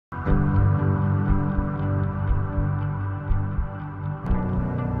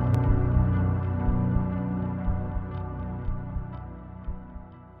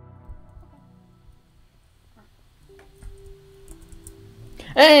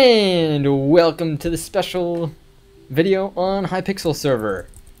And welcome to the special video on Hypixel server,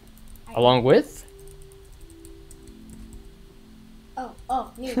 along with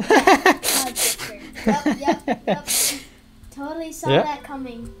me. CloudShifter. Yep. Totally saw that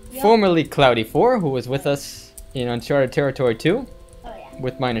coming. Yep. Formerly Cloudy4, who was with us in Uncharted Territory 2. Oh yeah.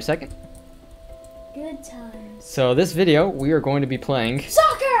 With Minor Second. Good times. So this video we are going to be playing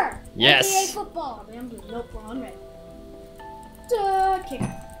soccer. Yes. AKA football. Nope, wrong. Right. Kick.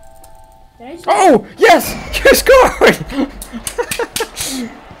 Oh yes! You scored!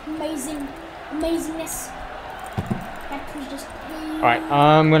 Amazingness. That was just. All right,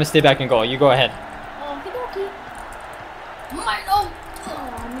 I'm gonna stay back in goal. You go ahead. Okie dokie. Mine. Oh,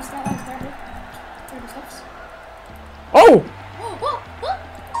 I missed that last target. Oh!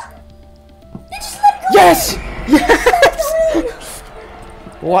 They just let it go. Yes! Yes!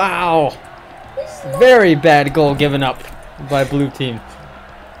 Wow. Very bad goal given up by blue team.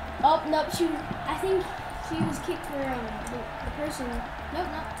 Oh, nope, I think she was kicked for the person. Nope.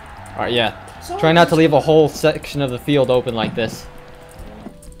 Alright, yeah. Try not to leave a whole section of the field open like this.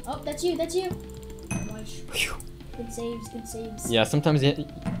 Oh, that's you. Good saves. Yeah, sometimes you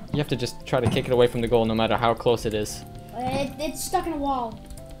have to just try to kick it away from the goal no matter how close it is. It's stuck in a wall.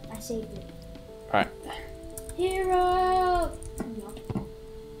 I saved it. Alright. Hero!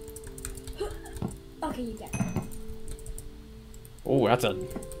 No. Okay, you got it. Oh, that's a...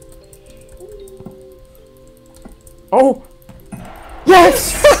 Oh!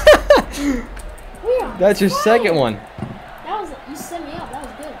 Yes! That's your second one. That was you set me up. That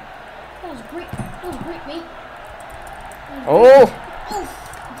was good. That was great, mate. Oh!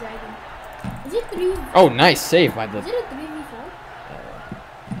 Dragon. Is it 3? Oh, nice save by the... Is it a 3v4?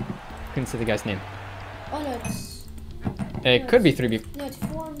 Couldn't see the guy's name. Oh no, it's... It could be 3v... No, it's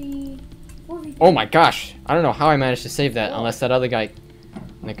 4v... Oh my gosh! I don't know how I managed to save that unless that other guy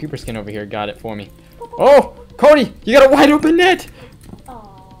in the creeper skin over here got it for me. Oh! Cody! You got a wide open net!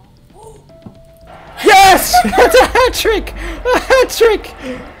 Oh. Yes! That's a hat trick! A hat trick!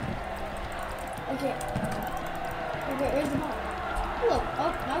 Okay, where's the ball? Look,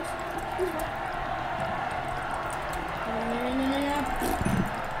 mouse. Who's what?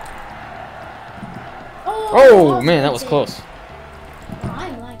 No. Oh man, that was close.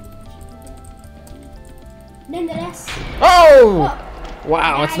 I'm lagging. Nonetheless. Oh!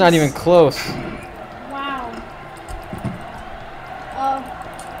 Wow, nice. It's not even close. Wow.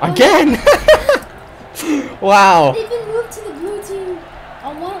 Again! Wow. They've been moved to the blue team.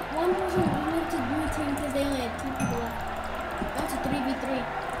 One person moved to the blue team because they only had 2 people left. That's a 3v3.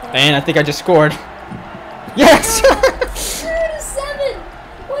 And I think I just scored. Yes! 3-7!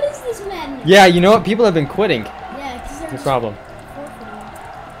 What is this madness? Yeah, you know what? People have been quitting. Yeah, because they're The problem. forfeiting.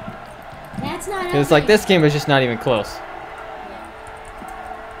 That's not It's like this game is just not even close.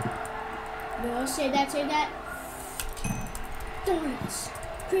 No, save that. Donuts.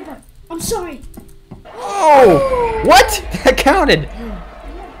 Creeper. I'm sorry. Oh! What? That counted.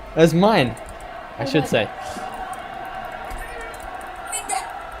 That's mine. I should say. Make that.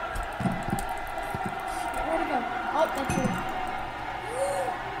 Where'd it go? Oh, that's you.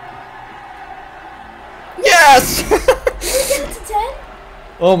 Yes! Did we get it to 10?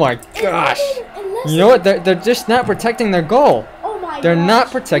 Oh my gosh. You know what? They're just not protecting their goal. Oh my They're gosh.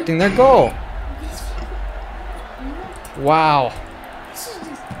 not protecting their goal. Wow. This is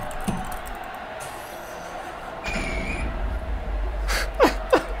just...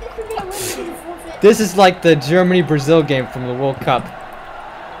 This is like the Germany-Brazil game from the World Cup.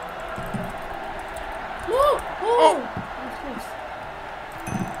 No! Oh!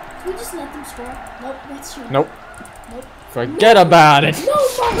 Can we just let them score? Nope, that's true. Nope. Forget about it. No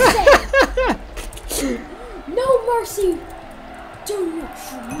mercy! No mercy!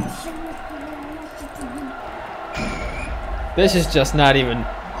 This is just not even...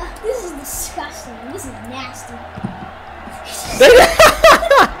 This is disgusting. This is nasty.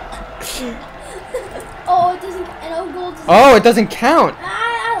 Oh, it doesn't... An own goal doesn't... Oh, it doesn't count.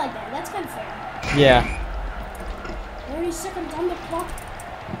 I like that. That's kind of fair. Yeah. 30 seconds on the clock.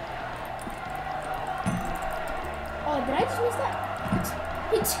 Oh, did I just miss that?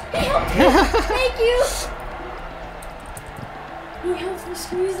 He helped me. Thank you. He helped me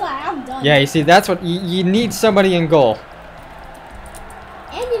squeeze that. I'm done. Yeah, you see, that's what... You need somebody in goal.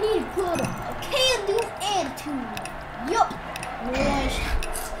 And you need a good can-do attitude. Yup.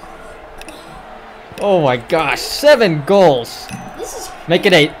 Oh my gosh, 7 goals. This is... Make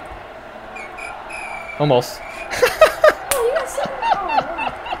it 8. Almost. Oh, you got 7.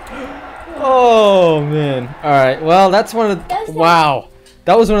 Oh man. All right. Well, that's one of That's the. the- Wow.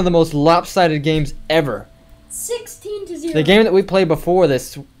 That was one of the most lopsided games ever. 16-0. The game that we played before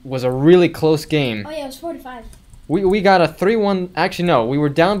this was a really close game. Oh yeah, it was 45. We got a 3-1. Actually, no. We were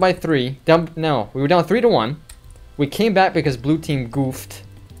down by 3. We were down 3-1. We came back because blue team goofed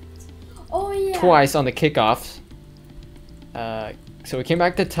Oh yeah. twice on the kickoffs. So we came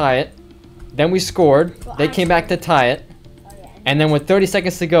back to tie it. Then we scored. Well, They I came back to tie it. Oh yeah. And then with 30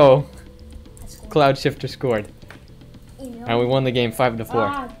 seconds to go, I scored. CloudShifter scored. You know. And we won the game 5-4.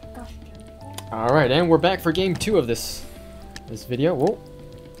 Ah, gosh. Alright, and we're back for game 2 of this video. Whoa.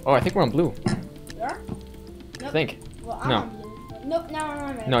 Oh, I think we're on blue. You are? I think. Well, I'm No. on blue. Nope, now I'm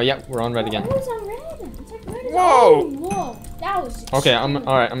on red. No, yeah, we're on red again. Oh, it's on red. It's like red. Whoa! Oh, whoa. That was Okay, extreme.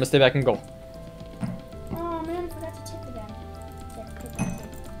 alright, I'm gonna stay back in goal. Oh man, I forgot to tip the guy.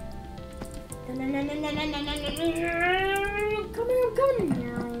 Come here, I'm coming.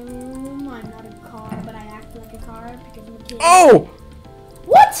 No, I'm not a car, but I act like a car because I'm a kid. Oh!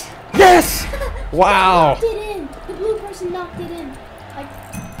 What? Yes! Wow! Knocked it in. The blue person knocked it in. Like,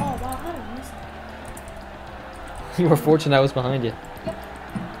 oh wow, how did I miss that? You were fortunate I was behind you. Yep.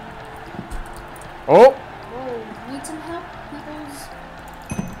 Oh! Whoa, need some help, peoples?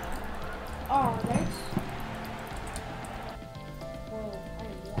 Oh, there's. Whoa, I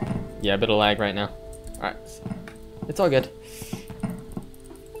didn't do that. Yeah, a bit of lag right now. Alright. It's all good.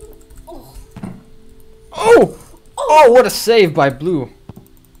 Oh, Oh! Oh, what a save by blue.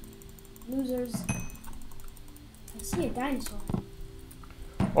 losers. I see a dinosaur.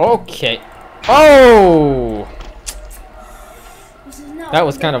 Okay. Oh! This is not. That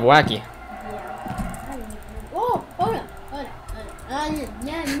was kind of wacky. Yeah. I didn't even- Oh, hold on, hold on. Yeah,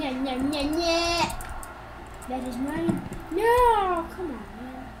 yeah, yeah, yeah, yeah. That is mine. No, come on,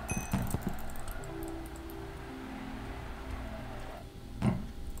 man.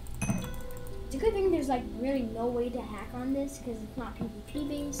 It's a good thing there's like really no way to hack on this because it's not PvP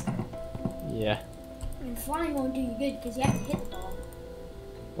based. Yeah. And flying won't do you good because you have to hit the ball.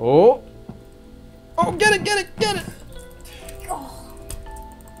 Oh! Oh, get it, get it, get it! Oh.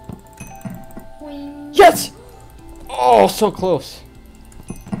 Boing. Yes! Oh, so close.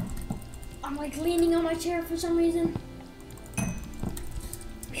 I'm like leaning on my chair for some reason.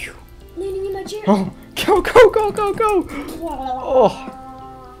 Phew. Leaning in my chair. Oh, go, go, go, go, go! Oh.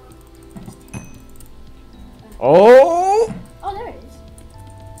 Oh! Oh, there it is.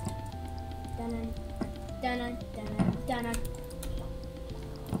 Dun-dun, dun-dun, dun-dun, dun-dun.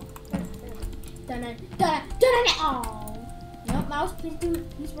 Dun-dun, dun-dun, dun-dun. Oh. No, mouse,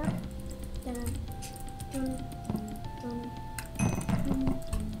 please work. Dun-dun, dun-dun, dun-dun, dun-dun, dun-dun,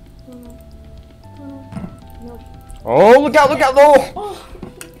 dun-dun. No. Oh, look out, look out! Oh! Oh.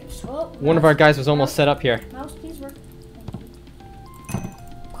 Oh, One of our guys was almost set up here. Mouse, please work.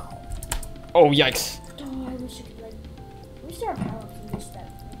 Oh, yikes. Oh, I wish I could like. We start power from this stuff.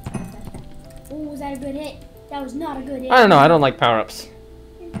 Oh, was that a good hit? That was not a good hit. I don't know, I don't like power-ups.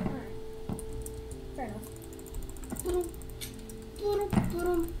 Alright. Fair enough.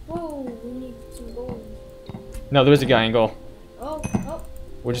 Whoa, we need some gold. No, there is a guy in goal. Oh, oh.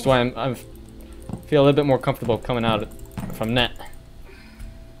 Which is why I'm feel a little bit more comfortable coming out from net.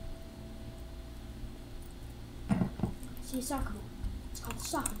 See a soccer ball. It's called a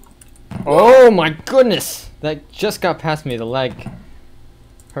soccer ball. Oh my goodness! That just got past me. The leg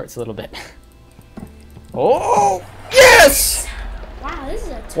hurts a little bit. Oh! Yes! Wow, this is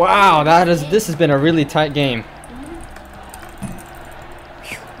a tough Wow, game. this has been a really tight game.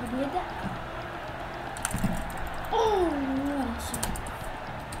 Did you hit that? Oh, what a shot.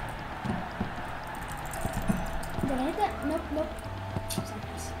 Did I hit that? Nope, nope.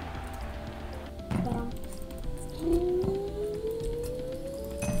 Seconds.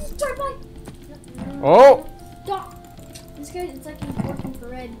 Start play. Oh! Stop. This guy, it's like he's working for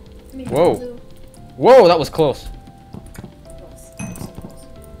red. I mean, Whoa. blue. Whoa, that was close.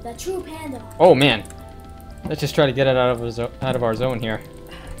 The true panda. Oh man. Let's just try to get it out of our zone here.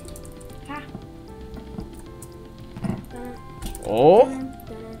 Ha. Oh!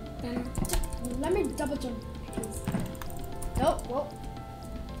 Let me double jump. Nope, whoa.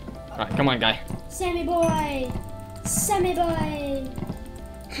 Alright, come on, guy. Sammy boy! Sammy boy!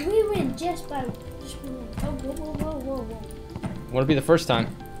 We win just by just one. Oh, whoa, whoa, whoa, whoa, whoa. Won't it be the first time?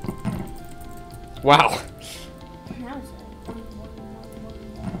 Wow. Now it's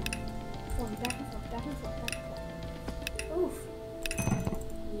going back and forth, back and forth, back and forth. Oof.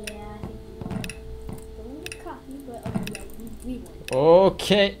 Yeah, I think we won. Don't get cocky, but oh yeah, we won.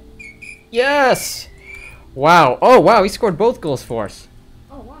 Okay. Yes! Wow. Oh wow, he scored both goals for us.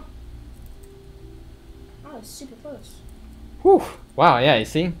 Oh wow. That was super close. Whew. Wow, yeah, you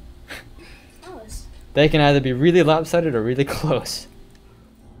see? That was. They can either be really lopsided or really close.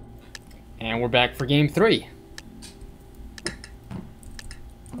 And we're back for game 3.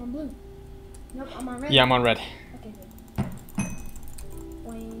 I'm on blue. Nope, I'm on red. Yeah, I'm on red. Okay, good.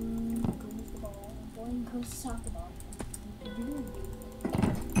 Boing goes the ball. Boing goes the soccer ball.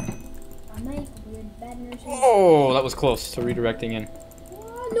 I might be a bad nurse. Oh, that was close to redirecting in.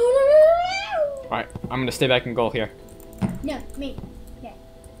 No. Alright, I'm gonna stay back in goal here. No, me. Okay.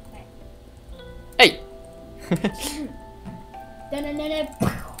 Hey! No.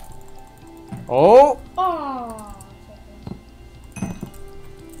 Oh! Oh.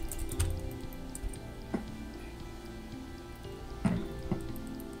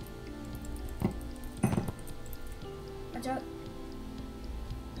 Watch out.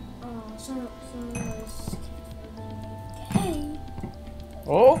 Oh, someone was. Hey.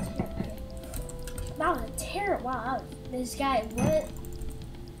 Oh! That was a terrible. Wow, this guy. What?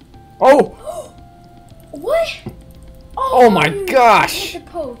 Oh! What? Oh my gosh! Hit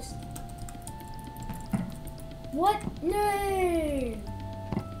the post. What? No.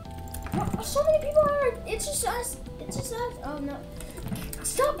 What? So many people are. It's just us. It's just us. Oh no.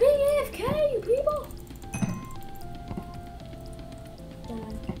 Stop being AFK, you people.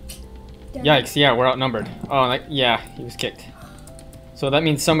 Done. Yikes, yeah, we're outnumbered. Oh, like, yeah, he was kicked. So that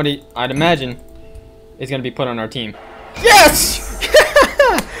means somebody, I'd imagine, is going to be put on our team. Yes!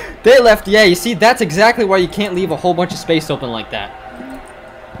 They left, yeah, you see, that's exactly why you can't leave a whole bunch of space open like that.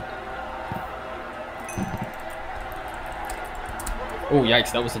 Oh,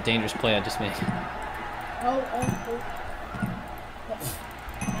 yikes, that was a dangerous play I just made.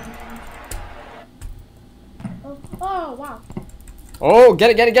 Oh, wow. Oh,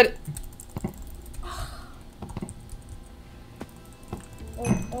 get it!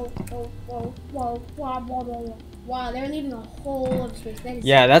 Wow, they're leaving a whole of space. That is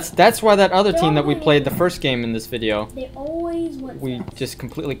Yeah, that's why that other team that we played the first game in this video, they always want we just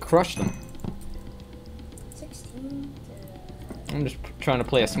completely crushed them. 16 to... I'm just trying to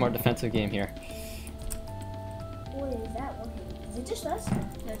play a smart defensive game here. What is that one? Is it just us?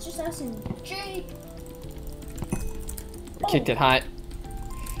 No, it's just us and Jake. Kicked it high.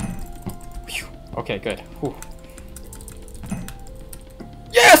 Phew. Okay, good. Whew.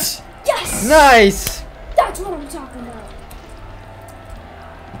 Yes! Yes! Nice! That's what I'm talking about.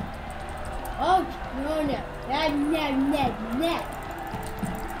 Oh, no.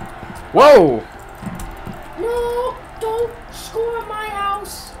 Whoa! No, don't score at my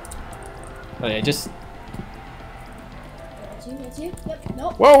house. Oh yeah, just... That's you. Yep,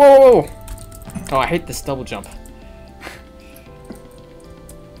 nope. Whoa! Oh, I hate this double jump.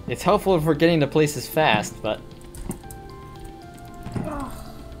 It's helpful if we're getting to places fast, but... Oh.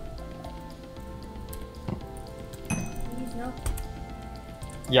 Please, no.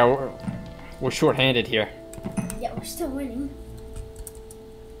 Yeah, we're short-handed here. Yeah, we're still winning.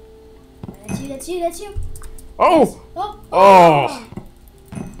 That's you. Oh! Yes. Oh!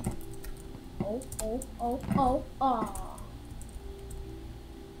 Oh!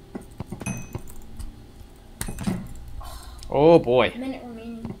 Oh boy. A minute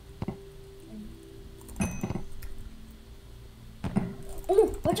remaining.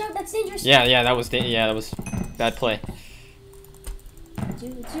 Oh, watch out, that's dangerous. Yeah, that was bad play. It's you.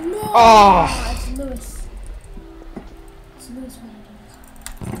 No! Oh! It's Lewis.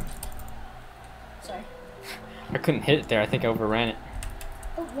 Sorry. I couldn't hit it there. I think I overran it.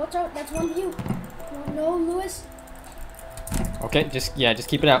 Oh, watch out, that's one view. No, Lewis. Okay, just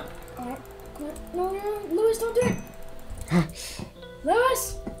keep it out. Alright, come on. No, Lewis, don't do it.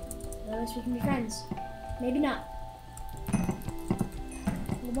 Lewis, we can be friends. Maybe not.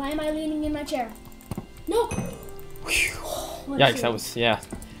 Why am I leaning in my chair? No! Yikes, that was, yeah.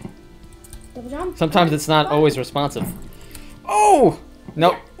 Double jump. Sometimes it's not always responsive. Oh!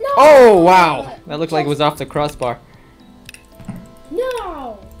 Nope. No! Oh, wow! That looked like it was off the crossbar.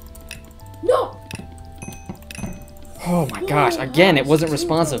 No! Oh my gosh, again, it wasn't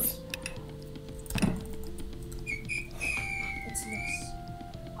responsive. It's this.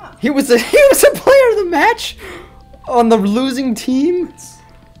 He was a player of the match on the losing team?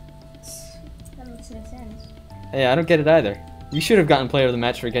 That makes no sense. Yeah, I don't get it either. You should have gotten player of the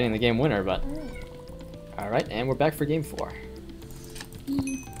match for getting the game winner, but... Alright, and we're back for game 4.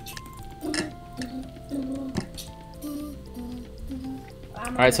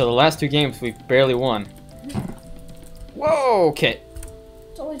 Alright, so the last 2 games we've barely won. Whoa, okay.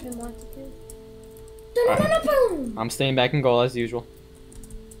 It's always been 1 to 2. Alright. Boom! I'm staying back in goal as usual.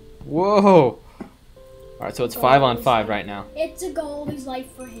 Whoa! Alright, so it's 5 on 5 right now. It's a goalie's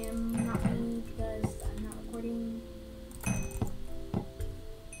life for him, not me, because I'm not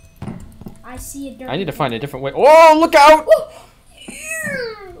I see a dirt. I need to find a different way. Oh, look out!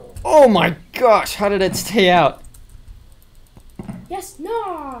 Oh my gosh, how did it stay out? Yes,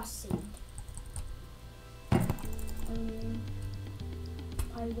 no, see.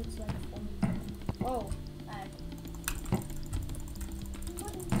 Probably looks like oh,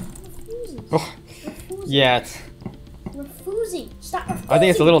 refusing. Oh, Refusing. yeah, it's, Refusing. Stop refusing. I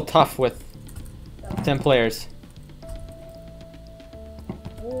think it's a little tough with 10 players.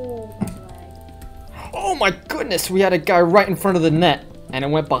 Oh, that's right. Oh my goodness, we had a guy right in front of the net, and it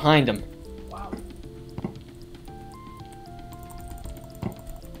went behind him. Wow.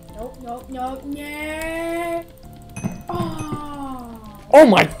 Nope, nope, nope, yeah. Oh. Oh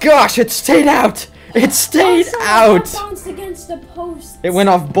my gosh, it stayed out! It stayed out! It bounced against the post. It went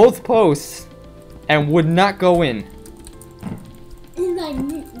off both posts and would not go in. And like,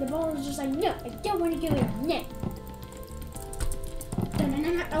 the ball was just like, no, I don't want to go in. No. No, no,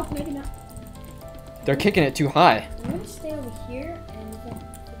 no, no. Oh, maybe not. They're kicking it too high. I'm gonna stay over here and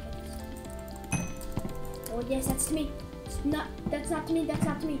oh yes, that's to me. It's not. That's not to me. That's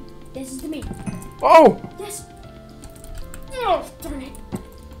not to me. This is to me. Oh! Yes. Oh, darn it.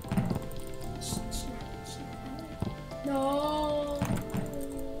 No.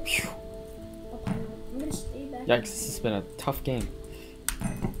 Phew. Okay, I'm gonna stay back. Yikes, this has been a tough game.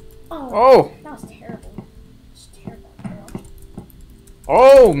 Oh. Oh! That was terrible. It's terrible.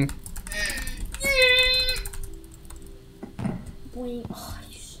 Oh! Boing. Oh,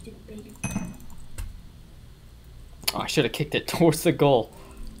 you stupid baby. Oh, I should have kicked it towards the goal.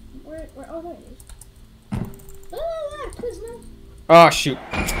 Where, oh, there it is. Oh, please no. Oh, shoot.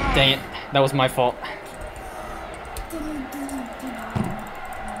 Dang it. That was my fault.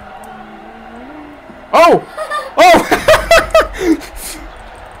 Oh! Oh!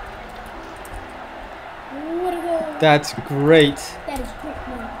 What a goal. That's great. That is great,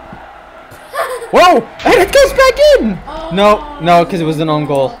 man. Whoa! And it goes back in! Oh, No, because it was an own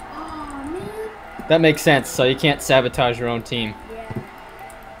goal. Oh, man. That makes sense, so you can't sabotage your own team. Yeah.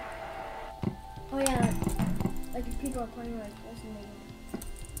 Oh, yeah. Like if people are playing like this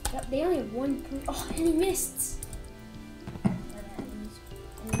and they only have one. Oh, and he missed. And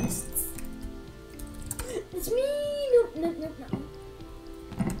he missed. It's me! Nope, nope, nope, nope.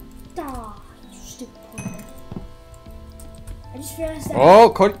 Ah, you stupid player. I just realized that. Oh,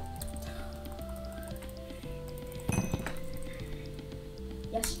 Cody.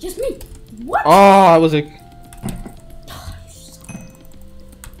 Yes, just me. What? Oh, it was a. Oh, you suck.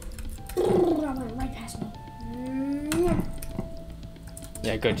 That went right past me.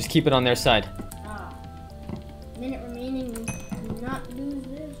 Yeah, good. Just keep it on their side. Ah. Minute remaining. Do not lose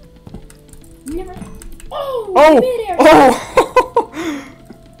this. Never. Oh! Oh! Midair. Oh!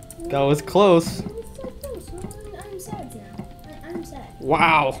 That was close. It was so close. I'm sad now. I'm sad.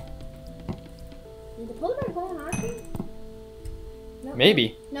 Wow. Did the polar bear go on our team? Nope.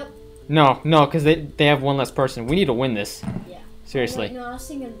 Maybe. Nope. No, because they have one less person. We need to win this. Yeah. Seriously. Wait, no, I was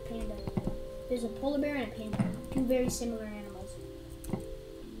thinking of the panda. There's a polar bear and a panda. Two very similar animals.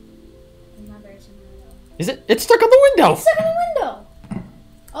 They're not very similar though. Is it? It's stuck on the window! It's stuck in the window!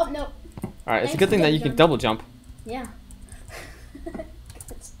 Oh, no. Alright, it's a Thanks good thing for that you jump. can double jump. Yeah.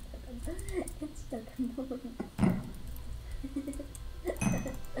 It's stuck in the window.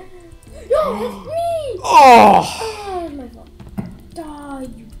 No, it's me! Oh! Oh, it's my fault. Oh,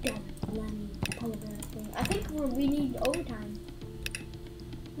 you don't blame polar bear thing. I think we need overtime.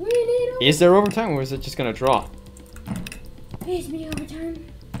 We need overtime. Is there overtime or is it just gonna draw? Please be overtime.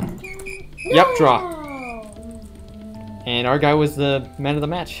 Yep, draw. No! And our guy was the man of the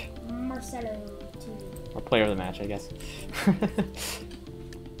match. Marcelo, too. Or player of the match, I guess.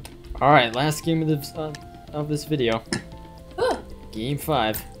 Alright, last game of this video. Oh! Game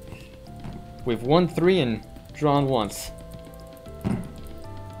 5. We've won 3 and drawn once.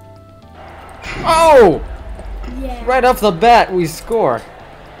 Oh! Yeah. Right off the bat, we score.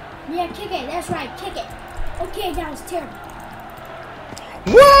 Yeah, kick it. That's right. Kick it. Okay, that was terrible.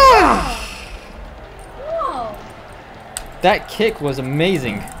 Wow! Whoa. That kick was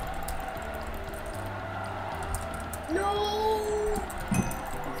amazing. No.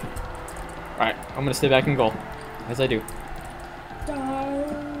 Alright, I'm gonna stay back in goal. As I do.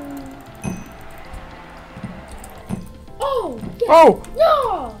 Oh! Yes. Oh!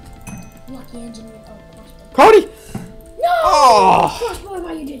 No! Lucky engineer. Oh, crossbow. Cody! No! Oh! Crossboy,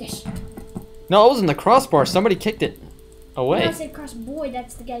 why you do this? No, it wasn't the crossbar. Somebody kicked it away. When I said crossboy,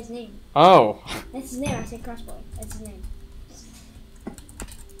 that's the guy's name. Oh. That's his name. I said crossboy. That's his name.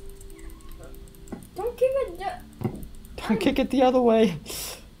 Don't kick it. Don't kick it the other way.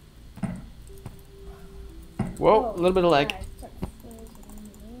 Whoa, a little bit of lag.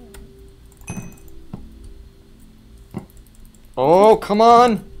 Oh, come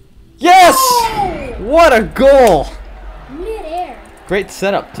on. Yes! Oh! What a goal! Mid-air. Great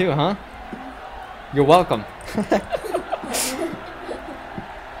setup too, huh? You're welcome.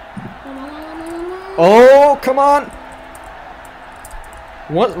 Oh, come on!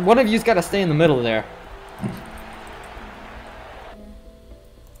 One of you's got to stay in the middle there.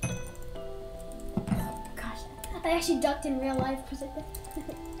 Gosh, I actually ducked in real life because I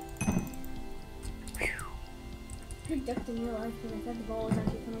ducked in real life because I thought the ball was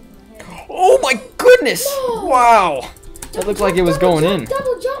actually coming from my head. Oh my goodness! No! Wow! That looked like it was going in.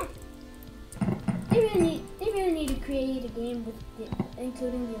 Double jump! They really need to create a game with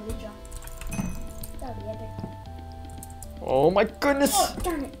including the elite jump. That'd be epic. Oh my goodness! Oh,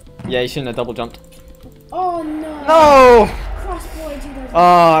 darn it! Yeah, you shouldn't have double jumped. Oh no! No! Crossboy 2000.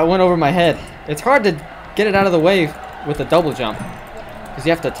 Oh, it went over my head. It's hard to get it out of the way with a double jump because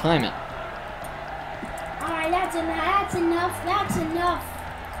you have to time it. Alright, that's enough. That's enough.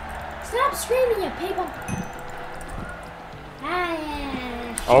 Stop screaming, you people. Ah,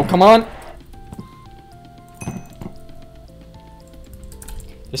 yeah. Oh, come on!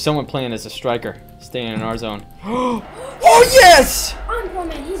 There's someone playing as a striker, staying in our zone. Oh yes! On poor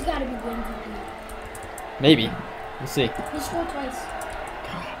man, he's got to be winning. Maybe. We'll see. He scored twice.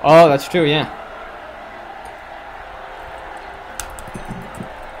 Oh, that's true, yeah.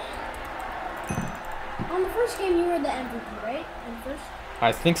 On the first game, you were the MVP, right? On the first?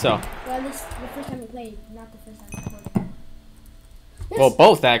 I think so. Well, at least the first time we played, not the first time we recorded. Yes. Well,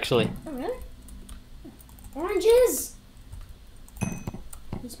 both actually. Oh, really? Oranges!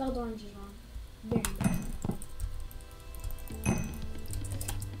 He spelled oranges wrong. Very good.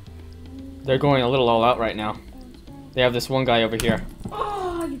 They're going a little all out right now. They have this one guy over here.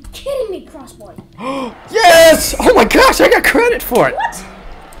 Oh, you're kidding me, Crossboy. Yes! Oh my gosh, I got credit for it! What?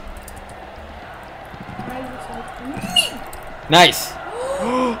 Now he looks like me. Nice!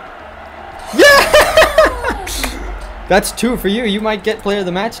 Yeah! That's 2 for you. You might get player of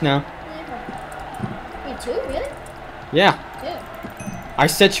the match now. Wait, 2? Really? Yeah. 2. I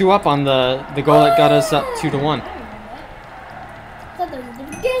set you up on the goal that got us up 2-1. I remember that. I thought that was a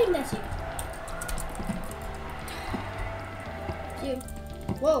different game, that's you. You.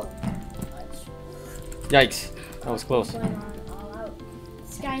 Whoa. Yikes. That was close. Going on all out.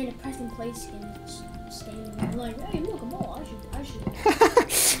 This guy in a pressing place can stand and like, hey, look, a ball. I should.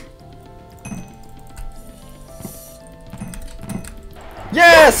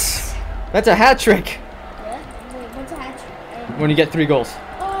 Yes! That's a hat trick. Yeah? Wait, what's a hat trick? When you get 3 goals. Okay,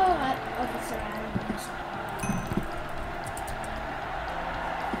 sorry, I don't understand.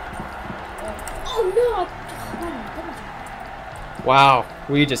 Oh no! Wow,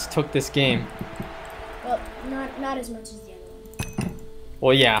 we just took this game. Well, not as much as the other one.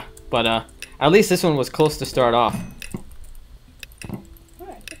 Well, yeah, but at least this one was close to start off. Where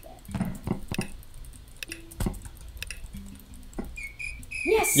did I get that?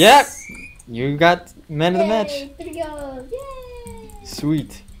 Yes! Yep! You got man of the match. Yay, 3 goals! Yay!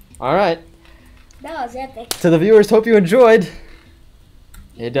 Sweet. Alright. That was epic. To the viewers, hope you enjoyed.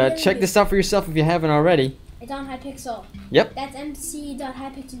 And check this out for yourself if you haven't already. It's on Hypixel. Yep. That's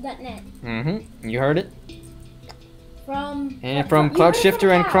mc.hypixel.net. Mm-hmm. You heard it. From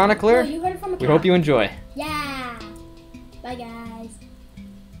CloudShifter and Chronicler. No, you heard it from a We hope cow. you enjoy. Yeah. Bye, guys.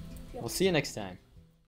 We'll see you next time.